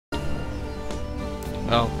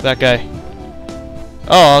Oh, that guy.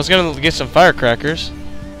 Oh, I was gonna get some firecrackers.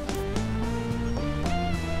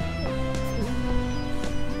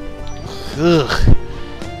 Ugh.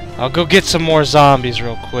 I'll go get some more zombies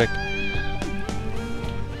real quick.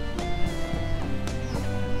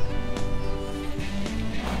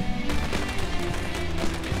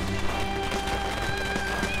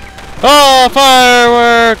 Oh,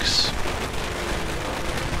 fireworks!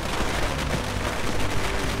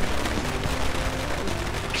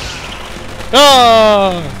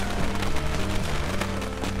 Oh!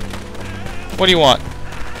 What do you want?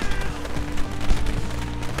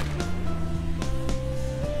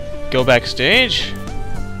 Go backstage?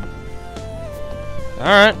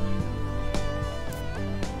 Alright.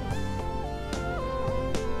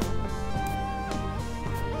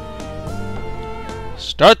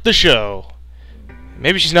 Start the show.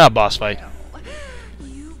 Maybe she's not a boss fight.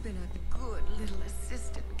 You've been a good little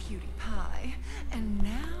assistant, cutie pie. And now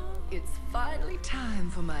it's finally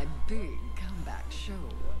time for my big comeback show.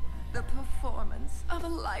 The performance of a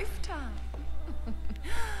lifetime.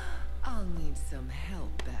 I'll need some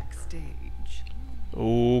help backstage.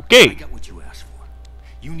 Okay. I got what you asked for.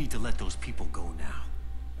 You need to let those people go now.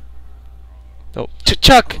 Oh,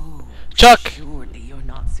 Chuck! Oh, Chuck! Surely you're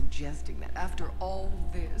not suggesting that after all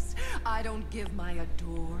this, I don't give my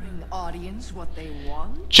adoring audience what they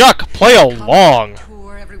want? Chuck, play along!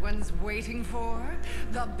 Tour everyone's waiting for?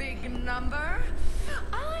 The big number?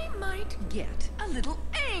 I might get a little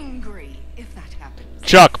angry if that happens.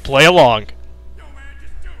 Chuck, play along. No, man,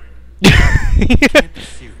 just do it. Can't be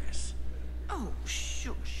serious. Oh,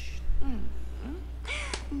 shush.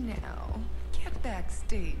 Now, get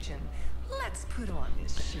backstage and let's put on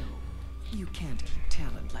this show. You can't have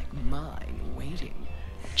talent like mine waiting.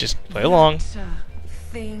 Just play along. That,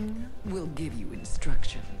 thing will give you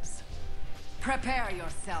instructions. Prepare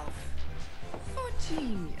yourself for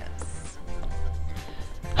genius.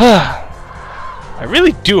 I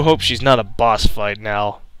really do hope she's not a boss fight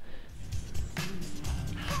now.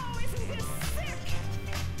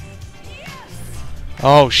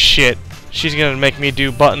 Oh shit. She's gonna make me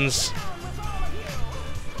do buttons.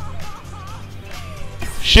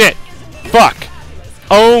 Shit! Fuck!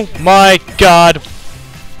 Oh my god!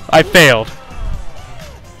 I failed.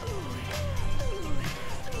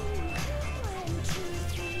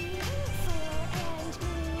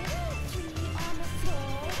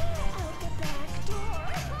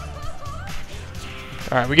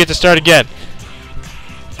 Alright, we get to start again.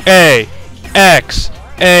 A, X,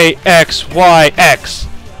 A, X, Y, X.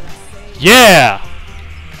 Yeah!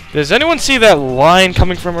 Does anyone see that line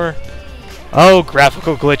coming from her? Oh,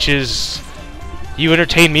 graphical glitches. You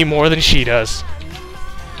entertain me more than she does.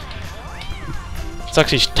 Sucks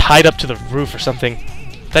she's tied up to the roof or something.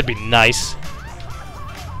 That'd be nice.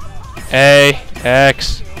 A,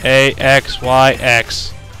 X, Y,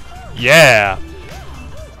 X. Yeah!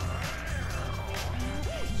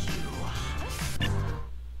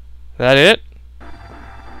 That it?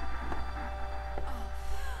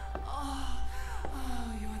 Oh,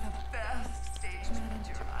 you're the best stage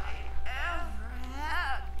manager I ever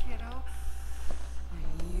had, kiddo.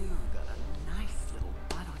 You've got a nice little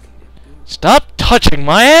butt on you to boot. Stop touching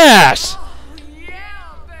my ass! Oh,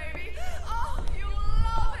 yeah, baby. Oh, you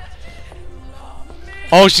love it. You love me.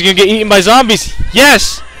 Oh, she's gonna get eaten by zombies!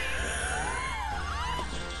 Yes!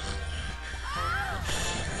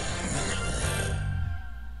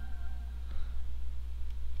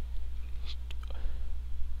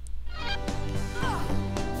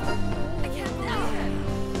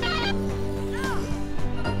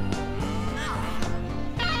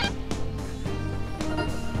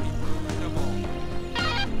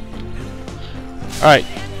 Alright.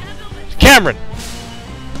 Cameron!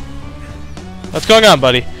 What's going on,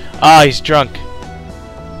 buddy? Ah, he's drunk.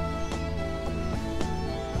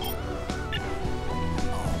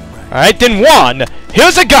 Alright, then Juan!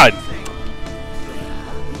 Here's a gun!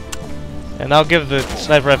 And I'll give the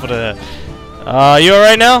sniper rifle to... you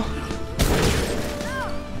alright now?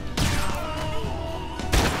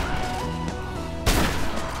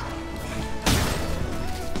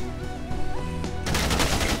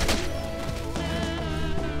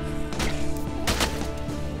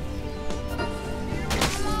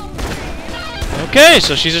 Okay,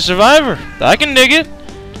 so she's a survivor. I can dig it.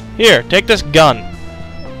 Here, take this gun.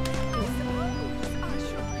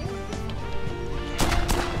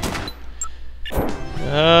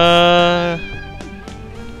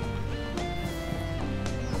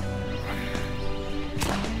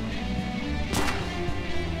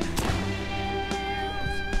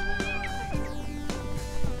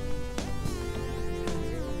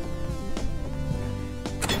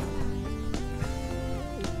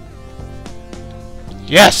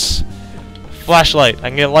 Yes! Flashlight. I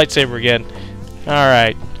can get a lightsaber again.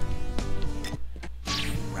 Alright.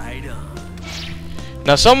 Right on.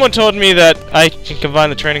 Now someone told me that I can combine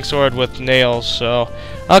the training sword with nails, so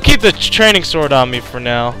I'll keep the training sword on me for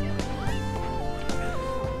now.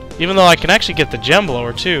 Even though I can actually get the gem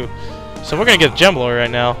blower too. So we're gonna get the gem blower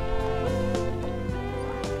right now.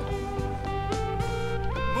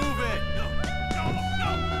 Move it.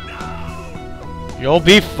 No. You'll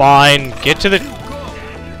be fine. Get to the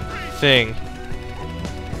thing.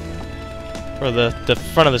 Or the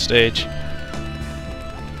front of the stage.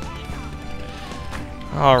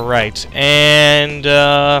 Alright, and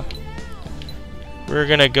we're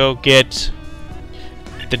gonna go get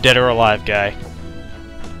the dead or alive guy.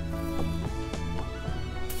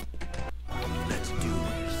 Let's do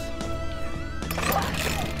this.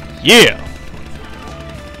 Yeah!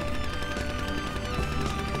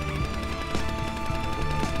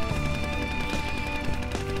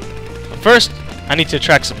 But first, I need to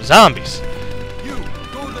attract some zombies. You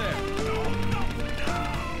go there.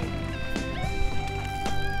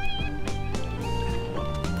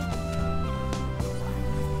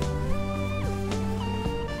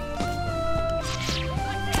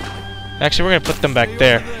 Actually, we're gonna put them back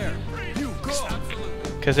there. You go.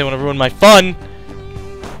 Because they want to ruin my fun.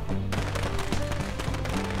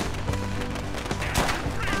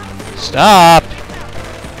 Stop!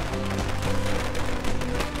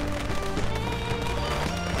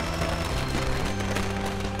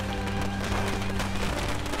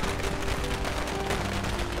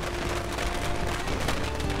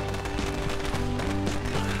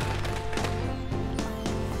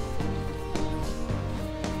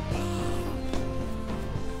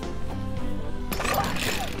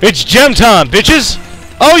 It's gem time, bitches!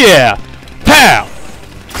 Oh yeah! Pow!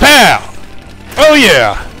 Pow! Oh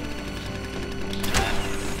yeah!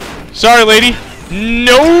 Sorry, lady.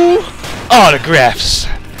 No autographs.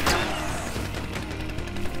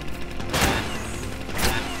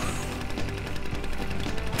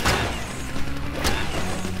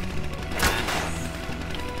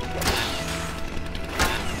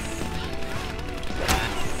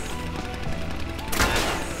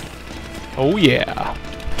 Oh yeah.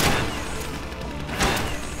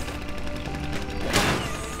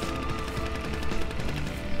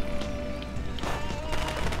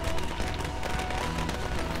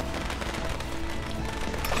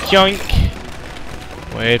 Yoink.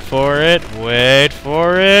 Wait for it. Wait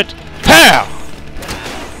for it. Pow!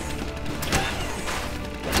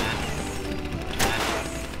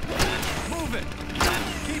 Move it.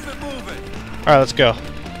 Keep it moving. Alright, let's go.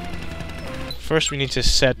 First we need to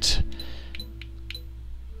set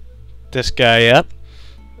this guy up.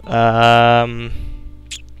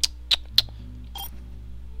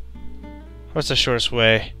 What's the shortest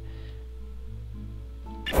way?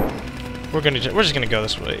 We're just gonna go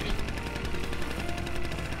this way.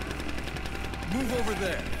 Move over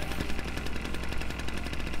there.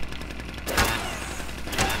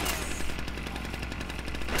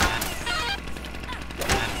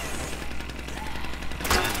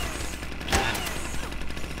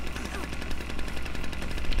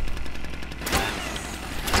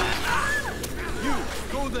 You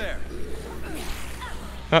go there.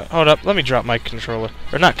 Hold up, let me drop my controller.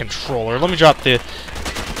 Or not controller, let me drop the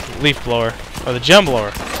leaf blower. Or the gem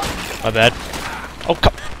blower. My bad. Oh,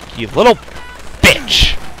 come, you little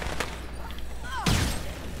bitch!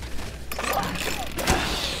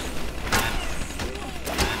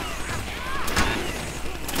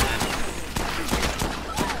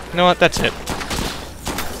 You know what, that's it.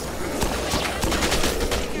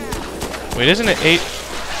 Wait, isn't it 8?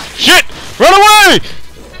 Shit! Run away!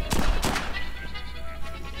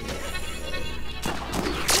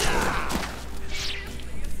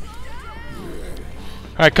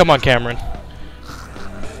 Alright, come on, Cameron.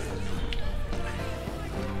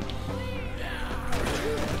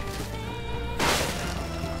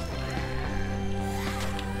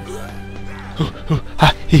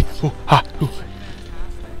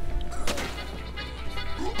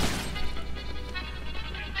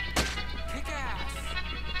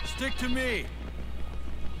 Stick to me.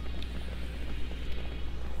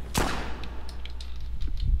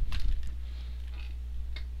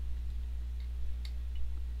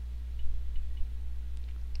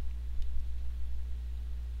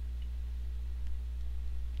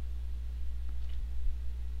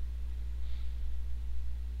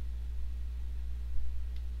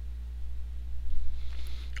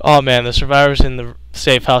 Oh man, the survivors in the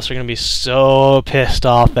safe house are gonna be so pissed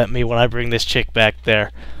off at me when I bring this chick back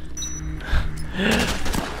there.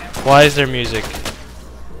 Why is there music?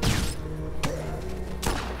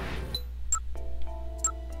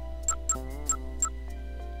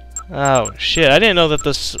 Oh, shit. I didn't know that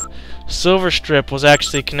this silver strip was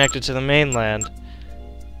actually connected to the mainland.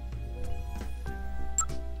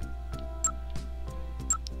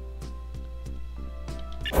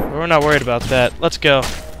 But we're not worried about that. Let's go.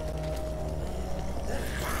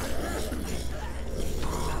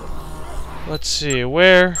 Let's see,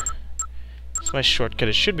 where is my shortcut?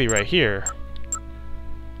 It should be right here.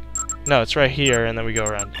 No, it's right here, and then we go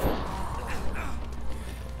around.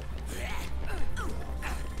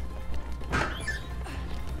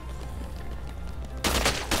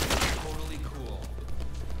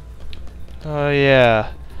 Oh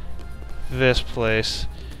yeah, this place.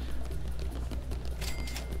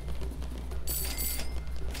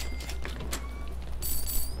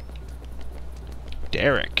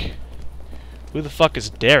 Derek. Who the fuck is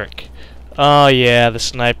Derek? Oh yeah, the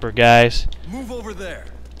sniper guys. Move over there.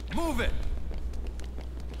 Move it.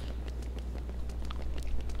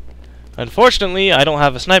 Unfortunately, I don't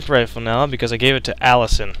have a sniper rifle now because I gave it to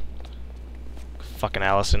Allison. Fucking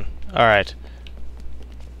Allison. Alright.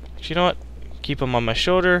 You know what? Keep him on my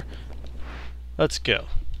shoulder. Let's go.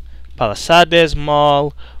 Palisades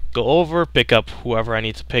Mall. Go over, pick up whoever I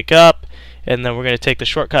need to pick up, and then we're going to take the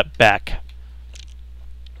shortcut back.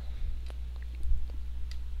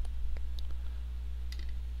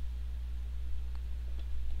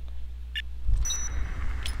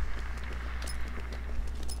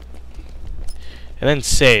 And then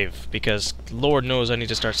save, because Lord knows I need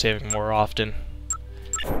to start saving more often.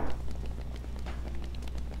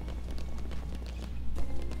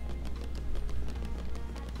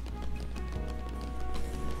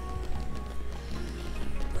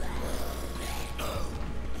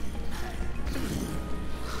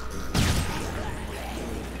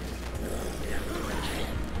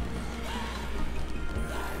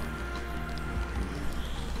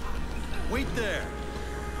 Wait there.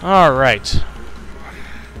 All right.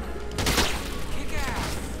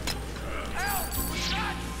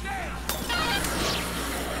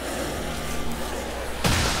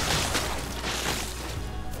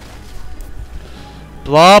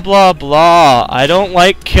 Blah blah blah. I don't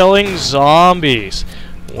like killing zombies.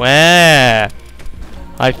 Wah.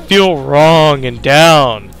 I feel wrong and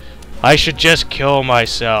down. I should just kill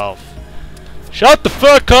myself. Shut the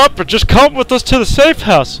fuck up or just come with us to the safe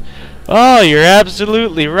house. Oh, you're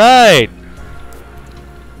absolutely right.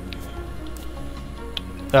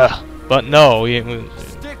 But no.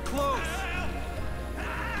 Stick close.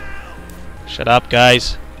 Shut up,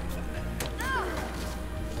 guys.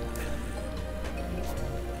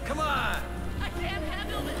 Come on. I can't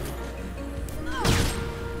handle this.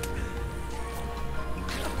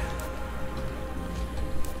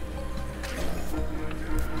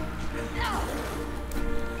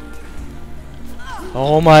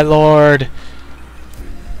 Oh my lord.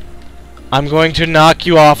 I'm going to knock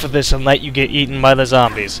you off of this and let you get eaten by the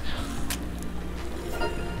zombies.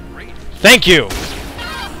 Thank you!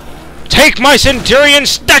 Take my Centurion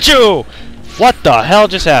statue! What the hell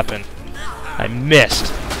just happened? I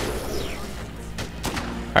missed.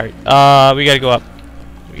 Alright, we gotta go up.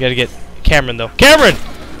 We gotta get Cameron though. Cameron!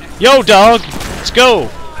 Yo, dog! Let's go!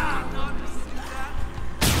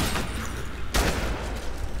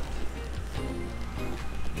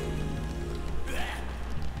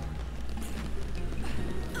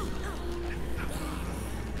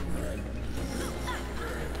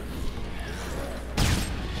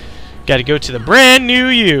 Gotta go to the brand new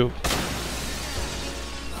you.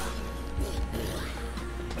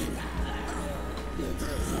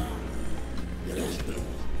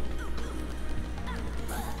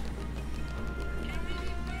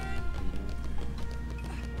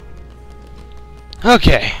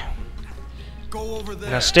 Okay. Go over there.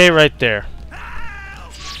 Now stay right there.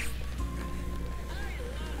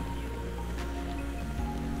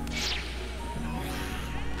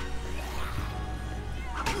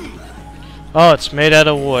 Oh, it's made out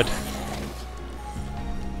of wood.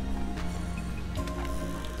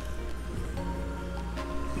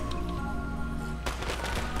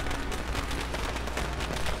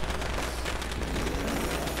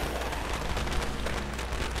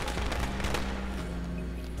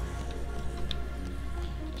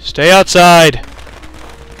 Stay outside.